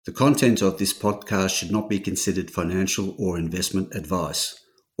The content of this podcast should not be considered financial or investment advice.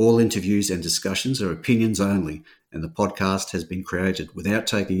 All interviews and discussions are opinions only, and the podcast has been created without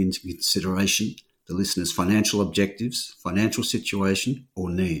taking into consideration the listener's financial objectives, financial situation,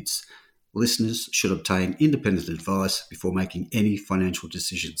 or needs. Listeners should obtain independent advice before making any financial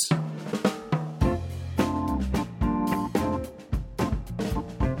decisions.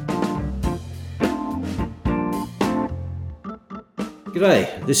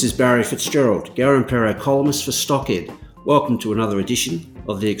 G'day, this is Barry Fitzgerald, Garimpeiro columnist for Stockhead. Welcome to another edition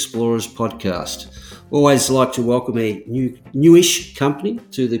of the Explorers podcast. Always like to welcome a newish company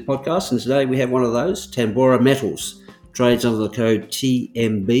to the podcast, and today we have one of those, Tambourah Metals, trades under the code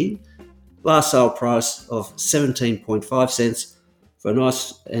TMB. Last sale price of 17.5 cents for a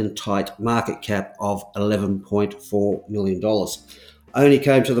nice and tight market cap of $11.4 million. Only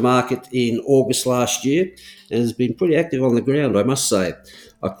came to the market in August last year and has been pretty active on the ground, I must say,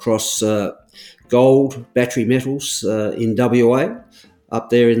 across gold, battery metals in WA, up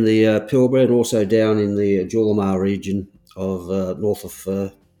there in the Pilbara, and also down in the Julimar region of north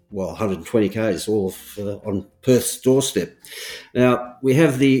of 120 k's, all of, on Perth's doorstep. Now, we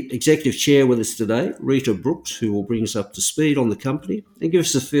have the executive chair with us today, Rita Brooks, who will bring us up to speed on the company and give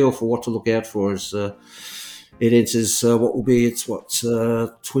us a feel for what to look out for as it enters what will be its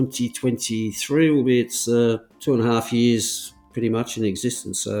 2023 will be its 2.5 years pretty much in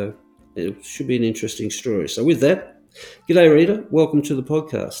existence. So it should be an interesting story. So with that, g'day Rita, welcome to the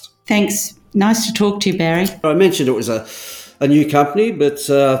podcast. Thanks. Nice to talk to you, Barry. I mentioned it was a new company, but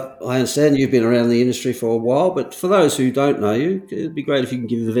I understand you've been around the industry for a while. But for those who don't know you, it'd be great if you can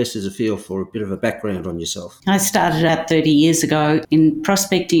give investors a feel for a bit of a background on yourself. I started out 30 years ago in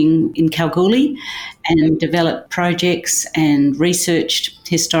prospecting in Kalgoorlie and developed projects and researched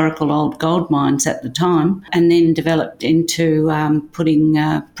historical old gold mines at the time, and then developed into putting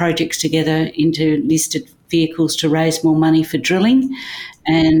projects together into listed vehicles to raise more money for drilling,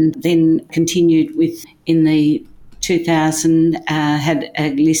 and then continued with in the 2000 had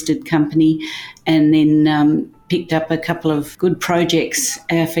a listed company, and then picked up a couple of good projects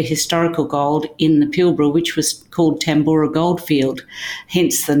for historical gold in the Pilbara, which was called Tambourah Goldfield,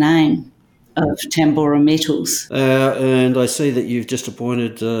 hence the name of Tambourah Metals. And I see that you've just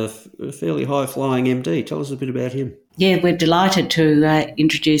appointed a fairly high-flying MD. Tell us a bit about him. Yeah, we're delighted to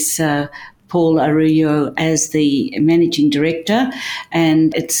introduce Paul Arroyo as the managing director,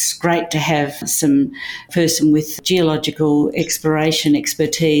 and it's great to have some person with geological exploration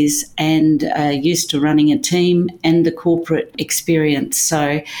expertise and used to running a team and the corporate experience.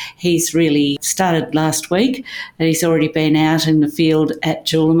 So he's really started last week and he's already been out in the field at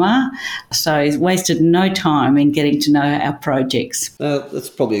Julimar, so he's wasted no time in getting to know our projects. That's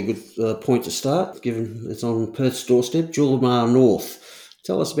probably a good point to start, given it's on Perth's doorstep, Julimar North.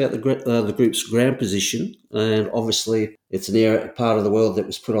 Tell us about the group's ground position, and obviously it's an area, part of the world that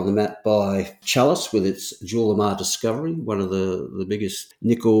was put on the map by Chalice with its Julimar discovery, one of the biggest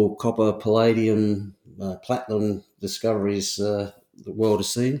nickel, copper, palladium, platinum discoveries the world has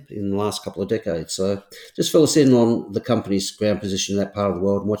seen in the last couple of decades. So just fill us in on the company's ground position in that part of the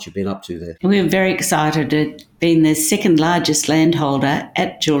world and what you've been up to there. We're very excited to being the second largest landholder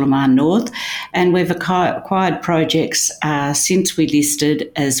at Julimar North, and we've acquired projects since we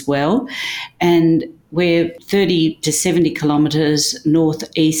listed as well, and we're 30 to 70 kilometres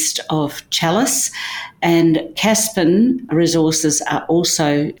northeast of Chalice, and Caspin resources are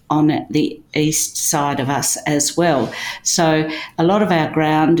also on the east side of us as well. So a lot of our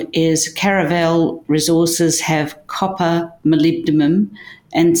ground is Caravel resources have copper, molybdenum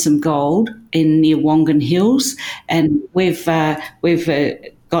and some gold in near Wongan Hills, and we've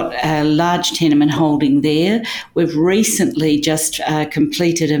got a large tenement holding there. We've recently just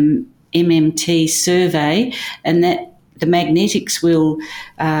completed an MMT survey, and that the magnetics will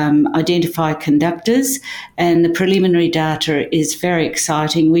identify conductors, and the preliminary data is very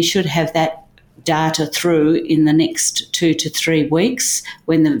exciting. We should have that data through in the next 2 to 3 weeks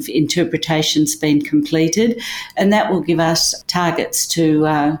when the interpretation's been completed, and that will give us targets to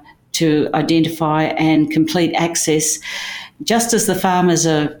identify and complete access. Just as the farmers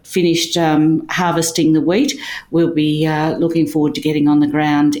are finished harvesting the wheat, we'll be looking forward to getting on the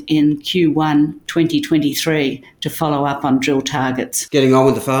ground in Q1 2023 to follow up on drill targets. Getting on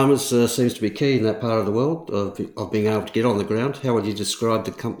with the farmers seems to be key in that part of the world of being able to get on the ground. How would you describe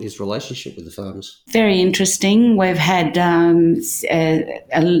the company's relationship with the farmers? Very interesting. We've had a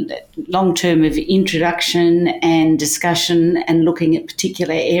long term of introduction and discussion and looking at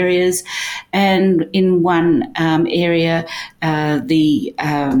particular areas. And in one area, the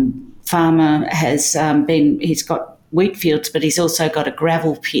farmer has he's got wheat fields, but he's also got a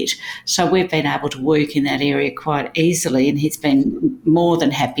gravel pit. So we've been able to work in that area quite easily, and he's been more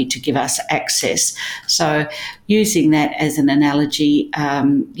than happy to give us access. So using that as an analogy,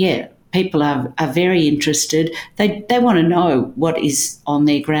 people are very interested. They want to know what is on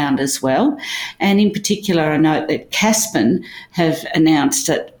their ground as well. And in particular, I note that Caspin have announced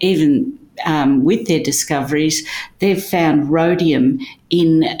that even with their discoveries, they've found rhodium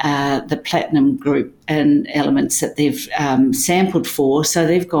in the platinum group and elements that they've sampled for. So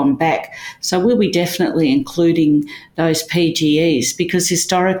they've gone back. So we'll be definitely including those PGEs, because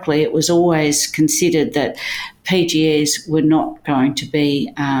historically it was always considered that PGEs were not going to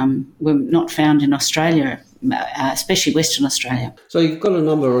be, were not found in Australia, especially Western Australia. So you've got a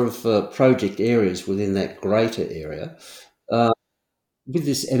number of project areas within that greater area. With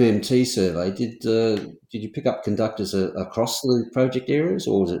this MMT survey, did you pick up conductors across the project areas,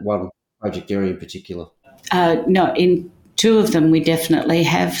 or was it one project area in particular? No, in two of them we definitely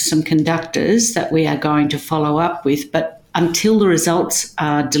have some conductors that we are going to follow up with, but until the results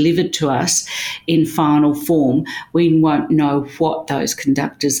are delivered to us in final form, we won't know what those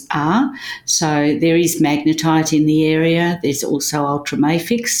conductors are. So there is magnetite in the area. There's also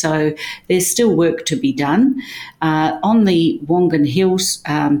ultramafic. So there's still work to be done. On the Wongan Hills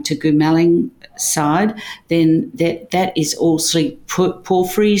to Goomalling side, then that is also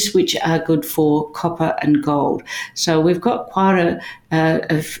porphyries, which are good for copper and gold. So we've got quite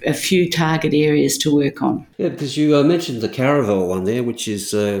a few target areas to work on. Yeah, because you mentioned the Caravel one there, which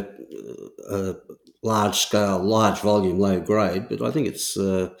is large scale, large volume, low grade, but I think it's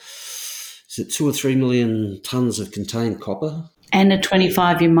is it 2 or 3 million tonnes of contained copper? And a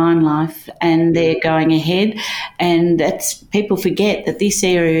 25-year mine life, and they're going ahead. And that's, people forget that this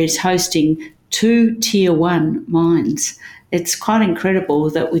area is hosting 2 Tier 1 mines. It's quite incredible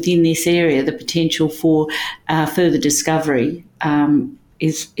that within this area the potential for further discovery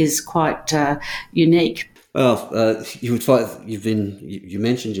is quite unique. Well, you would find you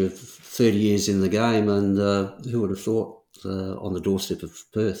mentioned you're 30 years in the game, and who would have thought on the doorstep of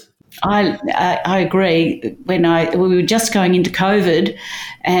Perth? I agree. We were just going into COVID,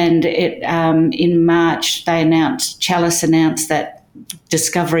 and in March Chalice announced that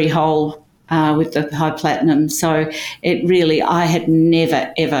discovery hole with the high platinum. So it really, I had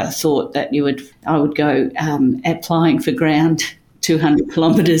never ever thought that I would go applying for ground 200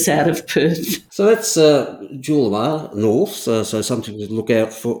 kilometres out of Perth. So that's Julimar North, so something to look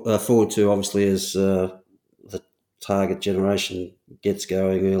out forward to, obviously, as the target generation gets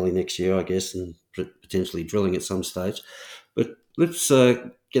going early next year, I guess, and potentially drilling at some stage. But let's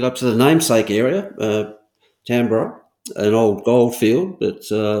get up to the namesake area, Tambourah, an old gold field, but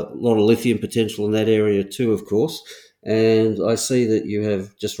a lot of lithium potential in that area too, of course. And I see that you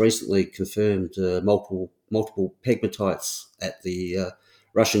have just recently confirmed multiple pegmatites at the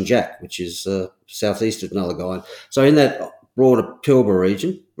Russian Jack, which is southeast of Nullagine. So in that broader Pilbara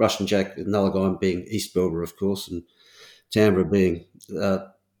region, Russian Jack and Nullagine being East Pilbara, of course, and Tambourah being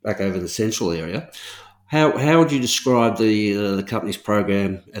back over in the central area. How would you describe the company's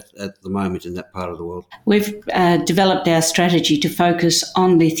program at the moment in that part of the world? We've developed our strategy to focus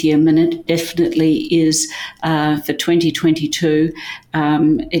on lithium, and it definitely is for 2022.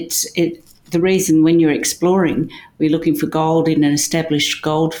 The reason when you're exploring, we're looking for gold in an established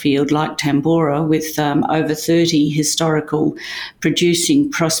gold field like Tambourah with over 30 historical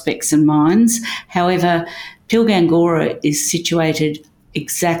producing prospects and mines. However, Pilgangoora is situated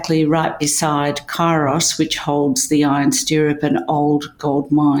exactly right beside Kairos, which holds the Iron Stirrup and old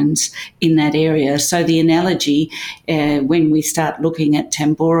gold mines in that area. So the analogy, when we start looking at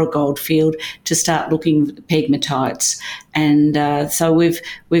Tambourah Goldfield, to start looking at pegmatites. And so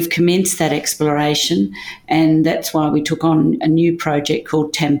we've commenced that exploration, and that's why we took on a new project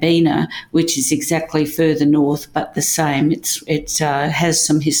called Tambina, which is exactly further north but the same. It has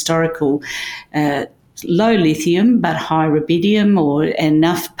some historical low lithium but high rubidium, or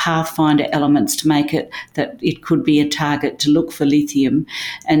enough pathfinder elements to make it that it could be a target to look for lithium.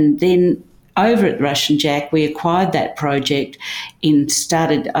 And then over at Russian Jack, we acquired that project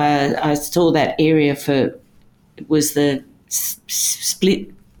I saw that area it was the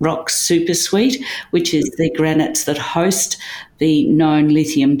Split Rock Super Suite, which is the granites that host the known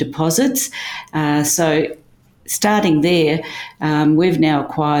lithium deposits. So starting there, we've now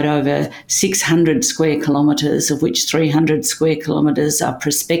acquired over 600 square kilometres, of which 300 square kilometres are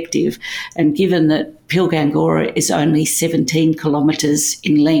prospective. And given that Pilgangoora is only 17 kilometres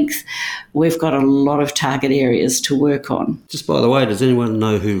in length, we've got a lot of target areas to work on. Just by the way, does anyone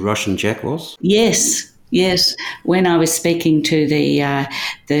know who Russian Jack was? Yes. Yes, when I was speaking to the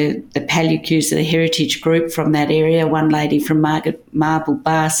Palucus, the heritage group from that area, one lady from Marble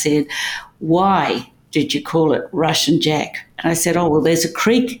Bar said, "Why did you call it Russian Jack?" And I said, "Oh, well, there's a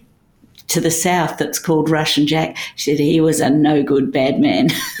creek to the south that's called Russian Jack." She said, "He was a no good bad man."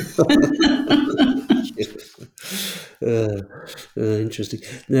 Interesting.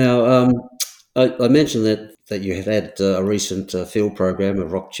 Now, I mentioned that you had a recent field program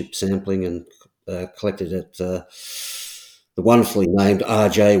of rock chip sampling and collected at the wonderfully named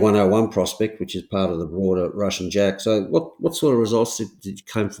RJ101 prospect, which is part of the broader Russian Jack. So, what sort of results did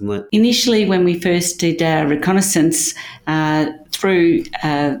come from that? Initially, when we first did reconnaissance through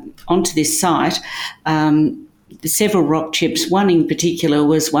onto this site, several rock chips. One in particular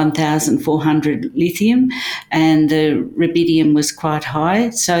was 1,400 lithium, and the rubidium was quite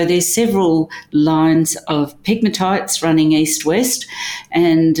high. So there's several lines of pegmatites running east-west,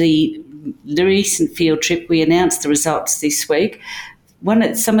 and the recent field trip, we announced the results this week.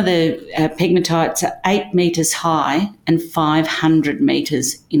 Some of the pegmatites are 8 metres high and 500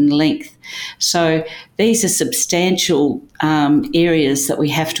 metres in length. So these are substantial areas that we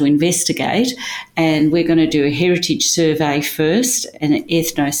have to investigate, and we're going to do a heritage survey first and an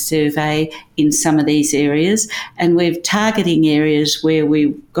ethno survey in some of these areas, and we're targeting areas where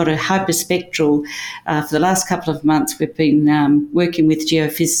we've got a hyperspectral. For the last couple of months, we've been working with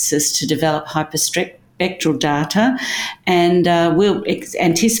geophysicists to develop hyperspectral data, and we're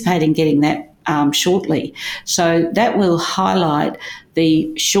anticipating getting that shortly. So that will highlight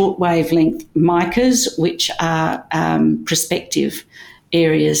the short wavelength micas, which are prospective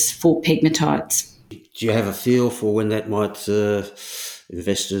areas for pegmatites. Do you have a feel for when that might?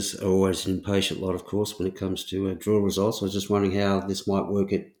 Investors are always an impatient lot, of course, when it comes to drill results. I was just wondering how this might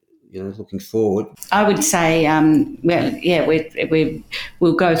work looking forward. I would say,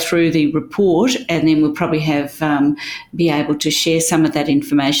 we'll go through the report, and then we'll probably be able to share some of that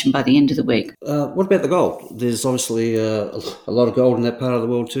information by the end of the week. What about the gold? There's obviously a lot of gold in that part of the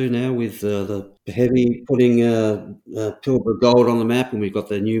world too now, with the Heavy putting Pilbara Gold on the map, and we've got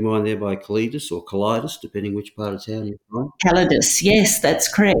the new mine there by Calidus, depending which part of town you're from. Calidus, yes,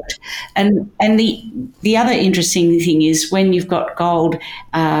 that's correct. And the other interesting thing is when you've got gold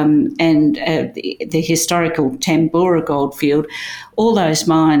and the historical Tambourah goldfield, all those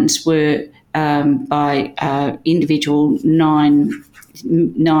mines were by individual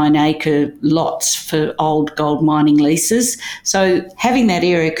 9-acre lots for old gold mining leases. So having that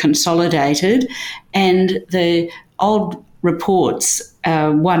area consolidated, and the old reports,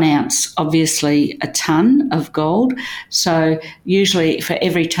 1 ounce, obviously a tonne of gold. So usually for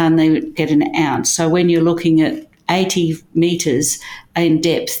every tonne they would get an ounce. So when you're looking at 80 metres in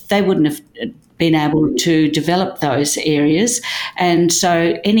depth, they wouldn't have been able to develop those areas, and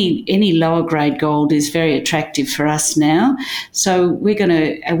so any lower grade gold is very attractive for us now. So we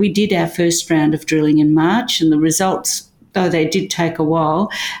did our first round of drilling in March, and the results, though they did take a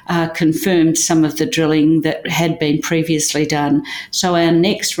while, confirmed some of the drilling that had been previously done. So our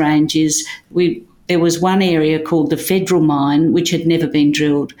next range is there was one area called the Federal Mine, which had never been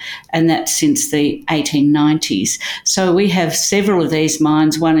drilled, and that's since the 1890s. So we have several of these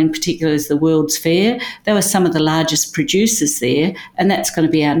mines. One in particular is the World's Fair. They were some of the largest producers there, and that's going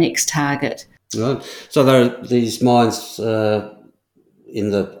to be our next target. Right. So there are these mines generally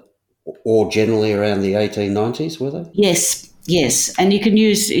around the 1890s, were they? Yes, and you can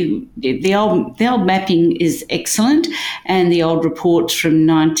use the old mapping is excellent, and the old reports from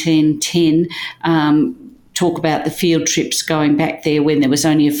 1910 talk about the field trips going back there when there was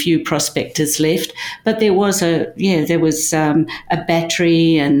only a few prospectors left. But there was a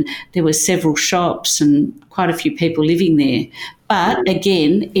battery, and there were several shops and quite a few people living there. But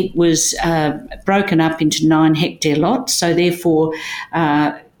again, it was broken up into 9-hectare lots, so therefore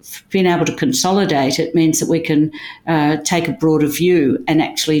being able to consolidate it means that we can take a broader view and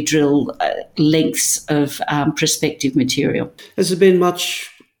actually drill lengths of prospective material. Has there been much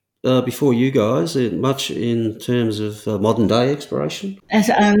before you guys, much in terms of modern day exploration?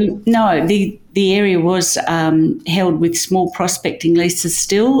 No, the area was held with small prospecting leases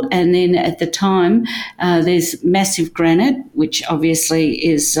still, and then at the time there's massive granite, which obviously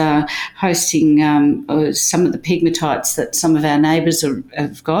is hosting some of the pegmatites that some of our neighbours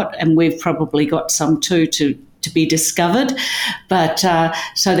have got, and we've probably got some too, to to be discovered. But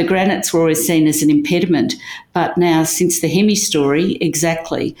so the granites were always seen as an impediment. But now, since the Hemi story,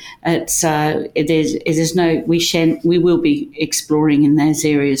 exactly, it's we will be exploring in those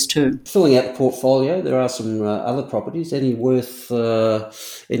areas too. Filling out the portfolio, there are some other properties. Any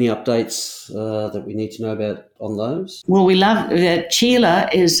any updates that we need to know about on those? Well, we love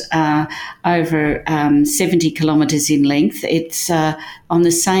Chila is over 70 kilometres in length. It's on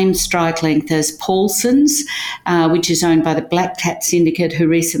the same strike length as Paulson's, which is owned by the Black Cat Syndicate, who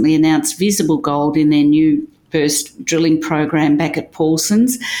recently announced visible gold in their new first drilling program back at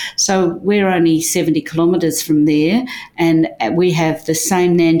Paulson's. So we're only 70 kilometres from there, and we have the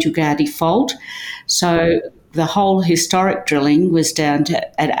same Nanjugati fault. So the whole historic drilling was down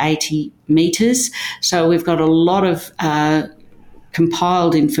at 80 metres. So we've got a lot of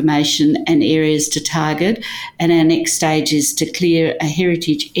compiled information and areas to target, and our next stage is to clear a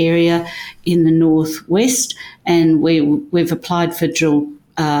heritage area in the northwest, and we've applied for drill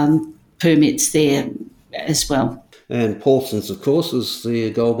permits there as well. And Paulson's, of course, was the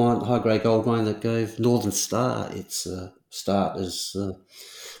gold mine, high-grade gold mine that gave Northern Star its start as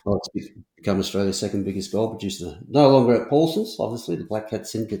it's become Australia's second biggest gold producer. No longer at Paulson's, obviously, the Black Cat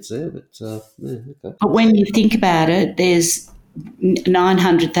Syndicate's there, but okay. But when you think about it, there's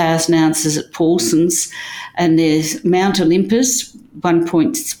 900,000 ounces at Paulson's, and there's Mount Olympus,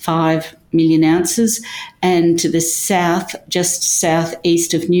 1.5 million ounces, and to the south, just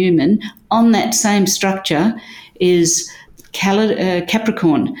southeast of Newman, on that same structure is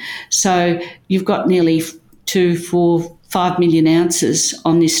Capricorn. So you've got nearly 2, 4, 5 million ounces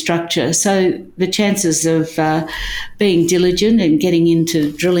on this structure. So the chances of being diligent and getting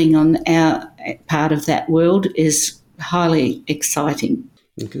into drilling on our part of that world is highly exciting.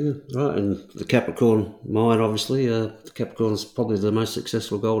 Okay, right, and the Capricorn mine, obviously, Capricorn is probably the most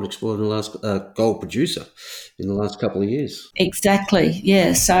successful gold explorer in the last gold producer in the last couple of years. Exactly,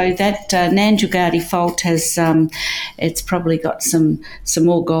 yeah. So that Nanjugati fault has, it's probably got some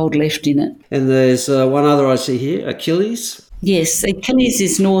more gold left in it. And there's one other I see here, Achilles. Yes, Achilles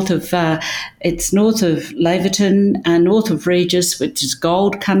is north of Laverton, north of Regis, which is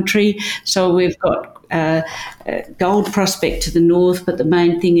gold country. So we've got gold prospect to the north, but the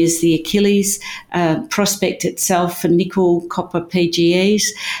main thing is the Achilles prospect itself for nickel, copper,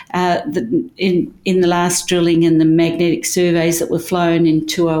 PGEs. In the last drilling and the magnetic surveys that were flown in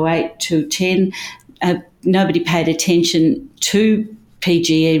 2008, 2010, nobody paid attention to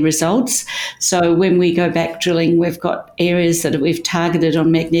PGE results. So when we go back drilling, we've got areas that we've targeted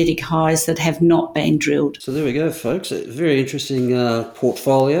on magnetic highs that have not been drilled. So there we go, folks. A very interesting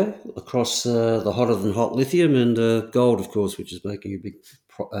portfolio across the hotter than hot lithium and gold, of course, which is making a big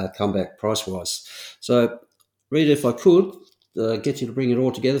comeback price-wise. So, Rita, if I could get you to bring it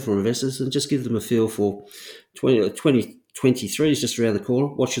all together for investors and just give them a feel for 2023 is just around the corner.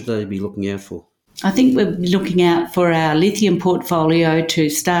 What should they be looking out for? I think we're looking out for our lithium portfolio to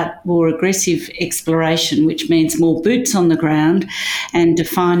start more aggressive exploration, which means more boots on the ground and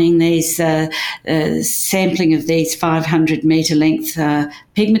defining these sampling of these 500 metre length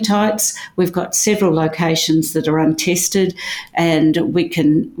pegmatites. We've got several locations that are untested, and we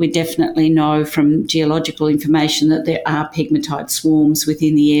definitely know from geological information that there are pegmatite swarms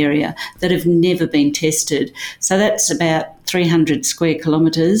within the area that have never been tested. So that's about 300 square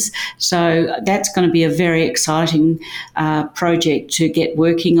kilometres. So that's going to be a very exciting project to get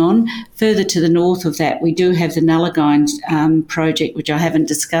working on. Further to the north of that, we do have the Nullagine project, which I haven't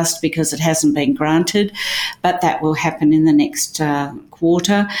discussed because it hasn't been granted, but that will happen in the next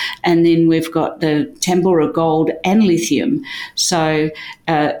quarter. And then we've got the Tambourah gold and lithium. So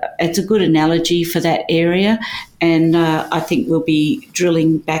it's a good analogy for that area. And I think we'll be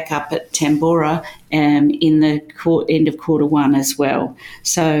drilling back up at Tambourah in the end of quarter one as well.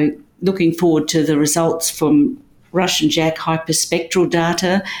 So looking forward to the results from Russian Jack hyperspectral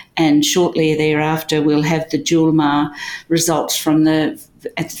data, and shortly thereafter we'll have the Julimar results from to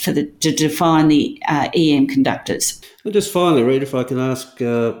define the EM conductors. And just finally, Reid, if I can ask,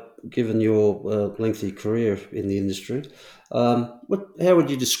 given your lengthy career in the industry, how would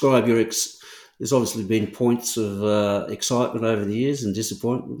you describe your There's obviously been points of excitement over the years and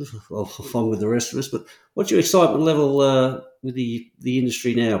disappointment, along with the rest of us. But what's your excitement level with the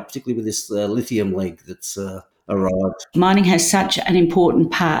industry now, particularly with this lithium leg that's arrived? Mining has such an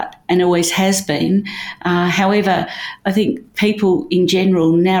important part and always has been. However, I think people in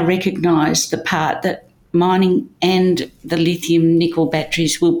general now recognise the part that mining and the lithium nickel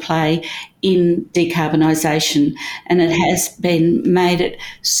batteries will play in decarbonisation, and it has been made it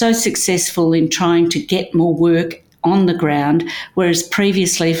so successful in trying to get more work on the ground, whereas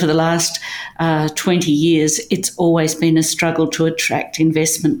previously for the last 20 years, it's always been a struggle to attract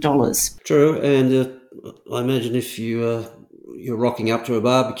investment dollars. True, and I imagine if you're rocking up to a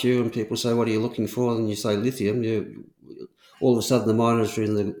barbecue and people say, "What are you looking for?" and you say lithium, all of a sudden the miners are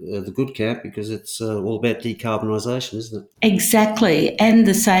in the good camp because it's all about decarbonisation, isn't it? Exactly, and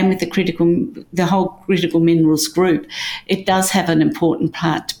the same with the whole critical minerals group. It does have an important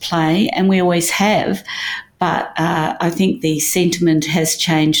part to play, and we always have, but I think the sentiment has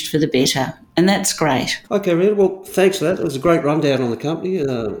changed for the better, and that's great. Okay, Rita, well, thanks for that. It was a great rundown on the company.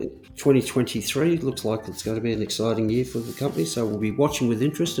 2023 looks like it's going to be an exciting year for the company, so we'll be watching with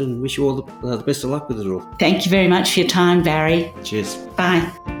interest and wish you all the best of luck with it all. Thank you very much for your time, Barry. Cheers.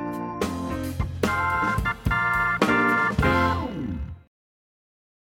 Bye.